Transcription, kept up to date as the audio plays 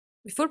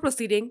Before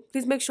proceeding,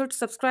 please make sure to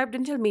subscribe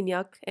Dental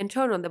Maniac and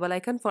turn on the bell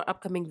icon for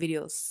upcoming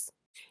videos.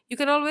 You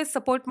can always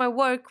support my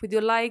work with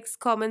your likes,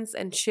 comments,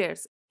 and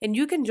shares, and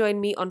you can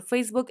join me on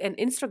Facebook and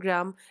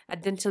Instagram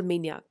at Dental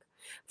Maniac.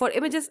 For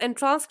images and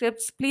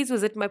transcripts, please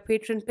visit my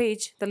Patreon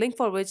page, the link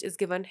for which is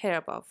given here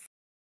above.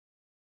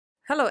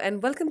 Hello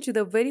and welcome to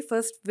the very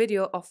first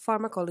video of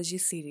Pharmacology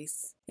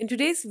series. In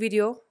today's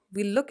video,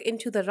 we'll look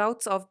into the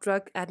routes of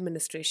drug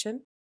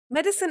administration.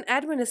 Medicine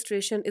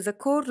administration is a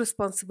core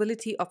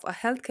responsibility of a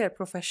healthcare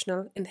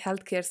professional in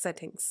healthcare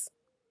settings.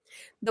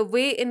 The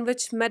way in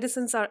which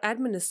medicines are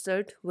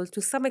administered will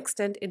to some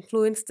extent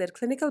influence their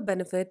clinical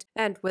benefit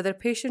and whether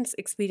patients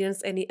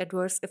experience any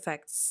adverse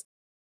effects.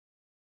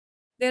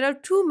 There are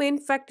two main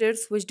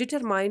factors which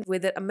determine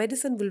whether a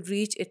medicine will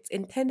reach its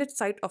intended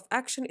site of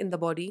action in the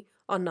body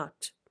or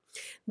not.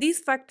 These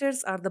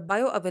factors are the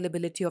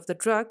bioavailability of the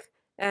drug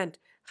and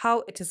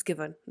how it is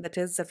given, that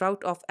is, the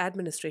route of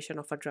administration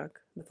of a drug,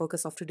 the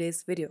focus of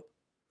today's video.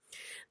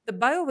 The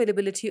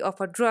bioavailability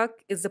of a drug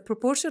is the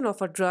proportion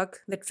of a drug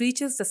that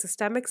reaches the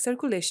systemic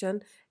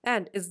circulation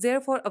and is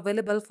therefore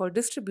available for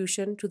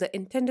distribution to the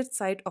intended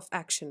site of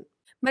action.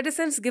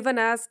 Medicines given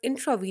as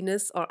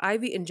intravenous or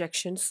IV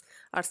injections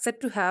are said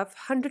to have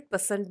 100%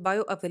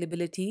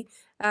 bioavailability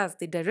as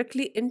they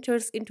directly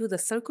enters into the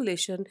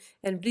circulation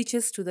and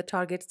reaches to the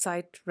target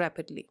site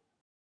rapidly.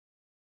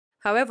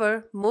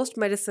 However, most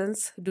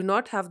medicines do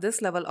not have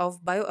this level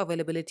of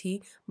bioavailability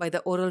by the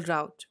oral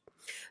route.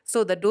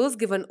 So the dose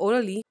given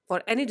orally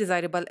for any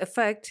desirable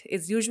effect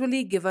is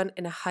usually given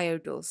in a higher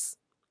dose.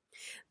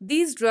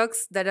 These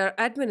drugs that are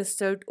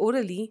administered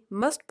orally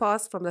must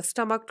pass from the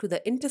stomach to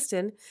the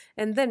intestine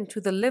and then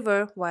to the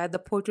liver via the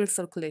portal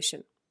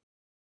circulation.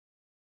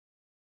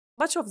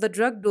 Much of the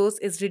drug dose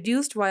is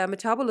reduced via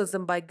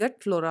metabolism by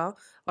gut flora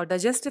or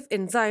digestive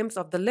enzymes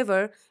of the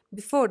liver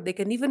before they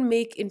can even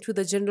make into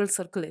the general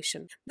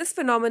circulation. This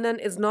phenomenon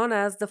is known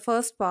as the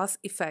first pass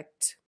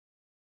effect.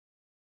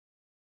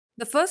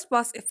 The first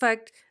pass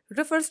effect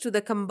refers to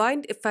the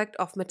combined effect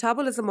of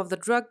metabolism of the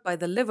drug by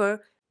the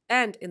liver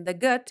and in the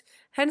gut,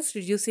 hence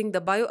reducing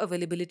the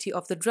bioavailability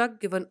of the drug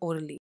given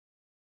orally.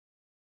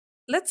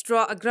 Let's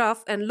draw a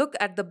graph and look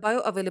at the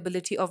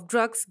bioavailability of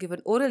drugs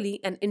given orally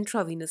and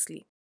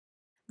intravenously.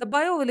 The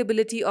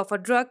bioavailability of a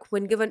drug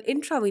when given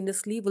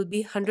intravenously will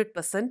be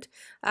 100%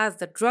 as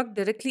the drug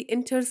directly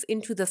enters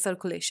into the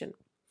circulation.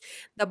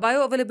 The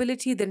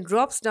bioavailability then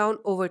drops down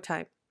over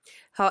time.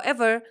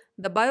 However,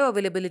 the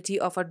bioavailability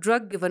of a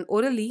drug given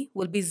orally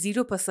will be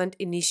 0%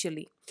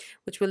 initially,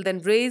 which will then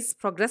raise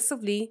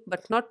progressively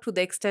but not to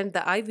the extent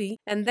the IV,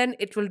 and then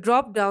it will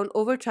drop down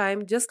over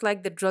time just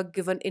like the drug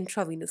given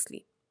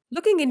intravenously.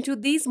 Looking into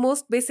these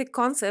most basic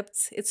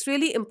concepts, it's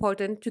really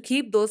important to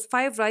keep those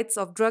 5 rights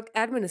of drug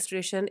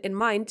administration in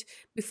mind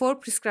before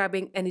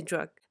prescribing any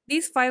drug.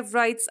 These 5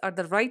 rights are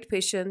the right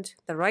patient,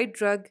 the right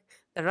drug,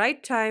 the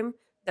right time,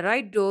 the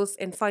right dose,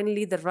 and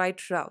finally the right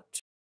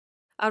route.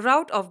 A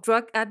route of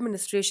drug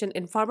administration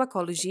in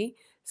pharmacology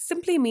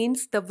simply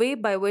means the way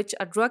by which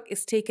a drug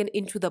is taken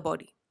into the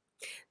body.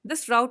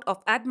 This route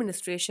of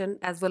administration,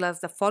 as well as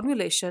the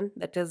formulation,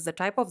 that is, the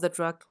type of the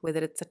drug, whether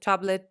it's a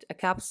tablet, a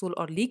capsule,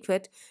 or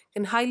liquid,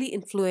 can highly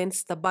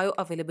influence the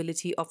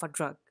bioavailability of a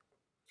drug.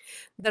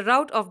 The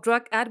route of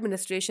drug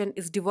administration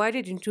is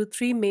divided into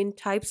 3 main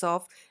types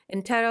of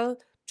enteral,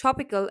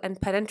 topical, and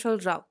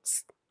parenteral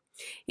routes,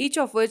 each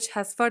of which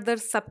has further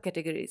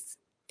subcategories.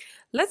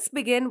 Let's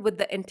begin with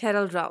the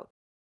enteral route.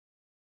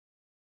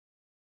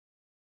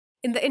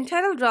 In the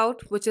enteral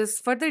route, which is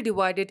further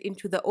divided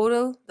into the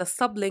oral, the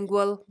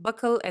sublingual,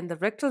 buccal, and the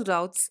rectal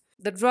routes,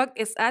 the drug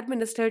is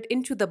administered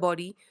into the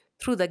body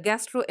through the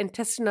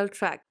gastrointestinal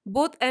tract.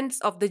 Both ends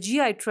of the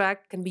GI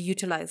tract can be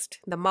utilized,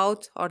 the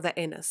mouth or the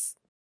anus.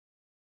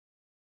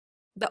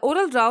 The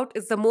oral route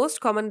is the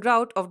most common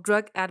route of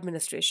drug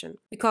administration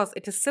because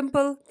it is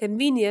simple,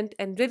 convenient,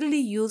 and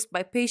readily used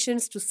by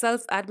patients to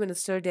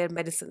self-administer their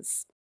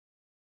medicines.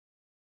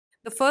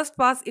 The first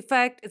pass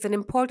effect is an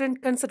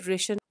important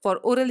consideration for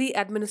orally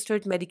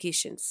administered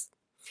medications.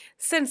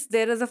 Since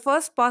there is a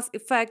first pass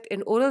effect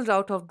in oral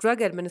route of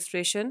drug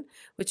administration,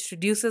 which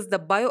reduces the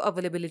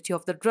bioavailability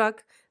of the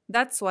drug,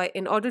 that's why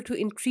in order to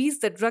increase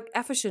the drug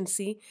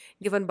efficiency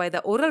given by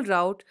the oral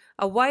route,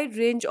 a wide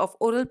range of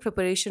oral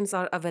preparations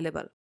are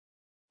available.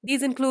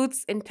 These include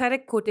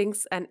enteric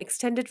coatings and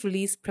extended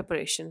release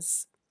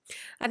preparations.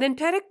 An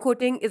enteric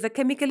coating is a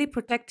chemically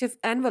protective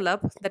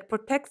envelope that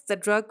protects the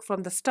drug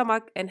from the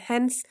stomach and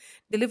hence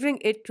delivering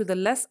it to the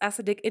less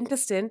acidic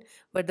intestine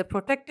where the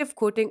protective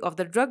coating of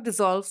the drug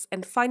dissolves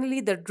and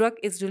finally the drug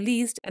is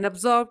released and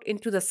absorbed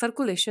into the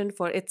circulation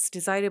for its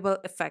desirable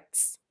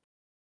effects.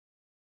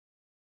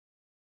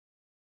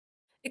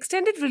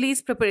 Extended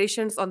release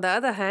preparations, on the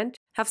other hand,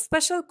 have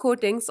special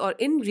coatings or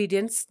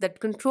ingredients that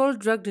control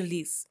drug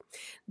release,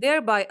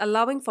 thereby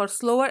allowing for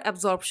slower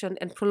absorption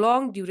and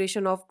prolonged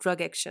duration of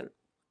drug action.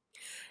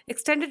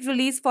 Extended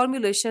release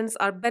formulations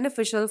are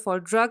beneficial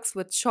for drugs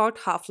with short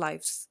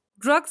half-lives.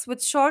 Drugs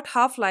with short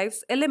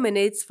half-lives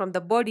eliminates from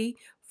the body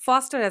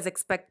faster as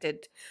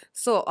expected,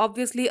 so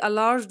obviously a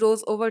large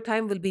dose over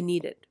time will be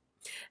needed.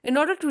 In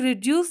order to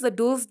reduce the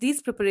dose,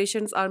 these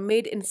preparations are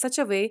made in such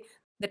a way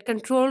that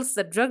controls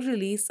the drug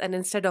release, and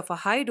instead of a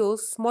high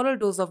dose, smaller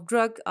dose of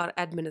drug are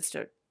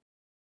administered.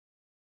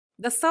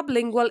 The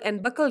sublingual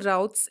and buccal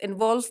routes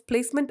involve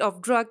placement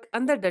of drug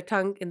under the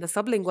tongue in the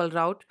sublingual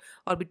route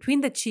or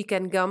between the cheek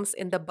and gums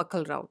in the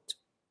buccal route.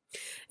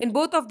 In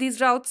both of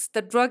these routes,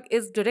 the drug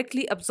is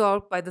directly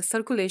absorbed by the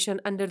circulation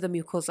under the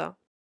mucosa.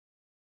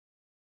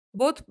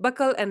 Both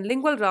buccal and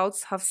lingual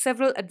routes have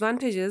several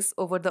advantages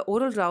over the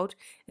oral route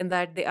in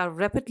that they are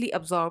rapidly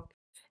absorbed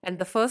and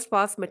the first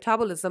pass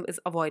metabolism is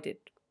avoided.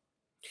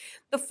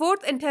 The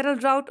fourth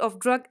enteral route of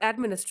drug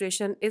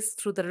administration is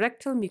through the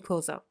rectal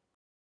mucosa.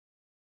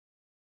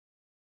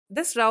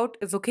 This route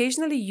is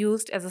occasionally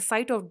used as a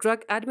site of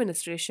drug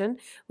administration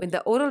when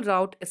the oral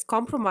route is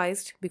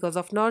compromised because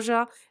of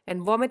nausea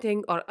and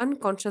vomiting or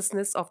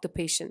unconsciousness of the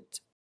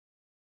patient.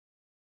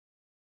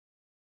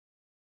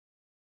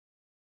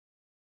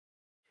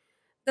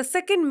 The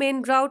second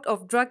main route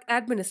of drug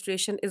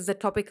administration is the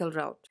topical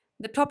route.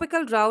 The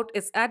topical route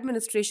is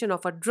administration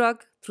of a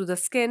drug through the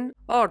skin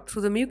or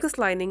through the mucous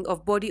lining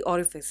of body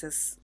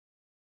orifices.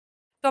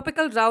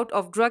 Topical route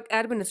of drug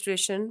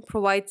administration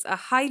provides a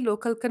high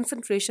local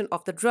concentration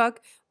of the drug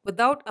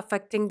without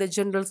affecting the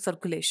general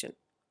circulation.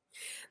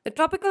 The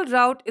topical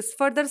route is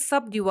further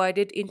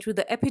subdivided into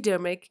the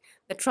epidermic,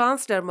 the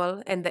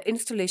transdermal, and the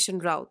instillation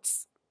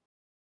routes.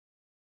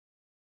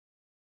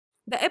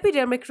 The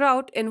epidermic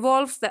route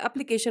involves the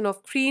application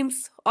of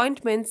creams,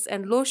 ointments,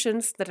 and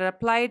lotions that are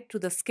applied to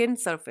the skin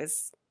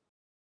surface.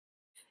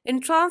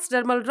 In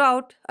transdermal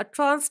route, a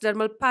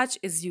transdermal patch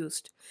is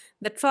used.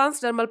 The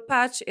transdermal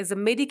patch is a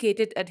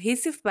medicated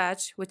adhesive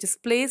patch which is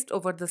placed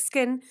over the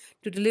skin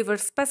to deliver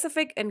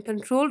specific and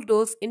controlled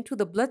dose into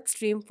the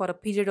bloodstream for a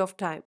period of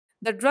time.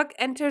 The drug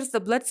enters the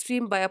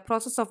bloodstream by a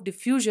process of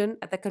diffusion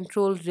at a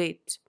controlled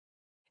rate.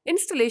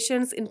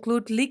 Instillations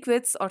include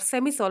liquids or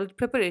semi-solid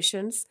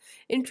preparations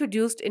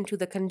introduced into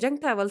the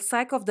conjunctival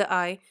sac of the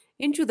eye,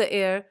 into the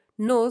ear,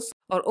 nose,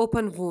 or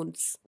open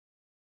wounds.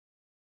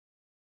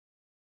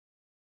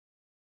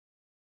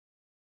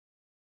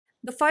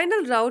 The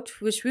final route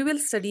which we will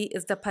study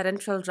is the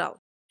parenteral route.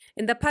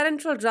 In the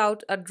parenteral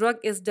route, a drug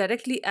is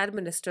directly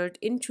administered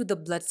into the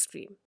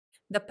bloodstream.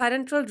 The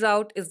parenteral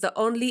route is the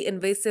only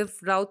invasive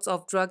route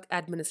of drug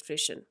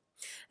administration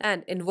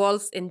and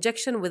involves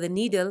injection with a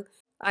needle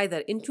either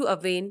into a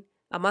vein,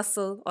 a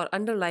muscle, or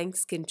underlying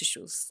skin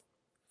tissues.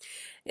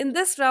 In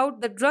this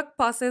route, the drug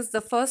passes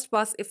the first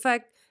pass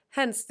effect,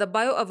 hence the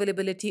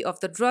bioavailability of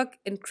the drug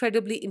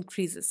incredibly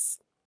increases.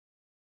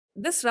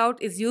 This route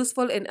is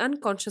useful in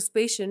unconscious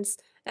patients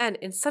and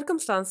in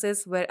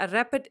circumstances where a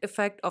rapid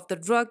effect of the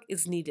drug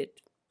is needed.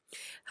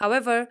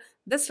 However,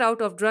 this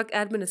route of drug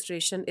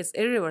administration is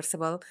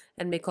irreversible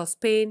and may cause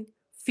pain,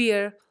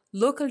 fear,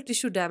 local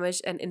tissue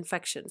damage, and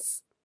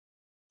infections.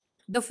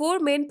 The four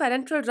main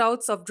parenteral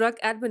routes of drug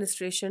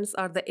administrations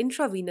are the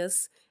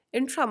intravenous,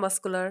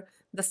 intramuscular,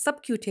 the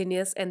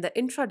subcutaneous, and the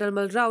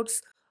intradermal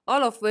routes,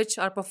 all of which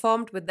are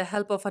performed with the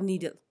help of a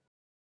needle.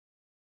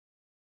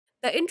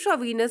 The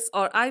intravenous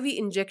or IV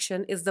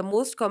injection is the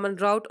most common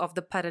route of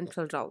the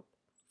parenteral route.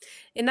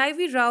 In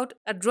IV route,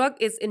 a drug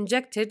is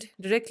injected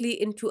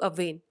directly into a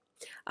vein.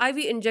 IV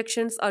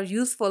injections are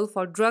useful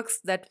for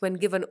drugs that, when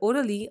given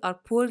orally, are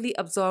poorly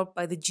absorbed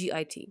by the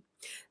GIT.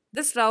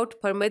 This route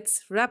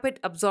permits rapid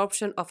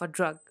absorption of a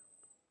drug.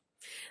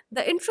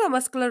 The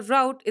intramuscular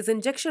route is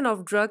injection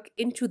of drug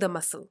into the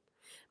muscle.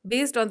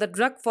 Based on the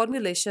drug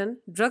formulation,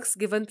 drugs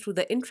given through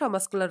the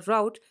intramuscular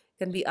route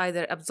can be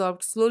either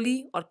absorbed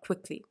slowly or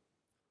quickly.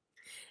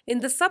 In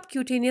the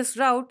subcutaneous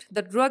route,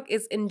 the drug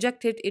is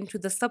injected into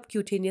the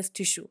subcutaneous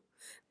tissue.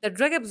 The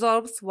drug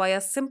absorbs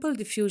via simple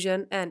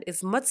diffusion and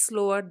is much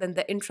slower than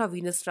the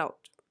intravenous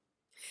route.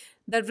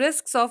 The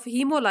risks of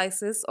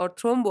hemolysis or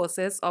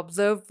thrombosis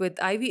observed with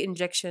IV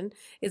injection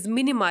is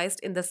minimized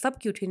in the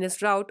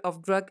subcutaneous route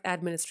of drug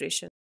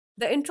administration.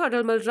 The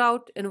intradermal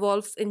route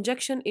involves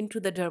injection into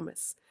the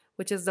dermis,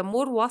 which is the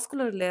more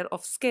vascular layer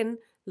of skin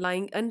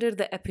lying under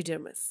the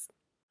epidermis.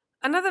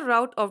 Another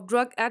route of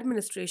drug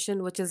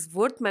administration which is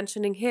worth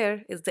mentioning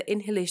here is the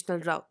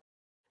inhalational route.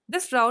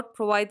 This route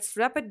provides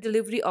rapid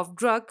delivery of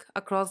drug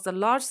across the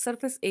large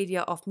surface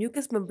area of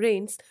mucous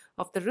membranes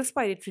of the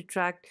respiratory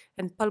tract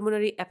and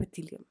pulmonary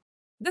epithelium.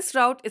 This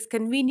route is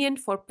convenient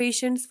for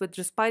patients with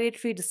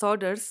respiratory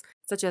disorders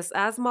such as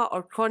asthma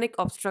or chronic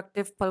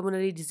obstructive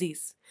pulmonary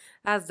disease,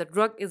 as the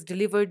drug is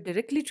delivered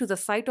directly to the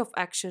site of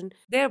action,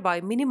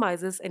 thereby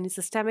minimizes any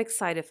systemic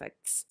side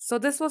effects. So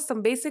this was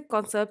some basic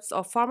concepts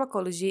of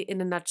pharmacology in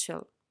a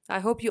nutshell. I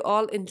hope you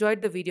all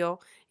enjoyed the video.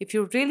 If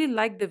you really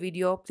liked the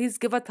video, please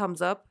give a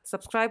thumbs up,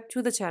 subscribe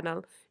to the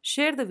channel,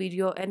 share the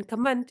video, and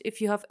comment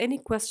if you have any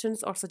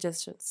questions or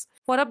suggestions.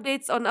 For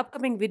updates on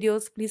upcoming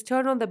videos, please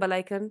turn on the bell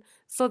icon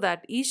so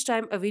that each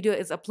time a video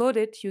is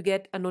uploaded, you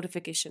get a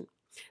notification.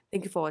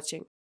 Thank you for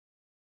watching.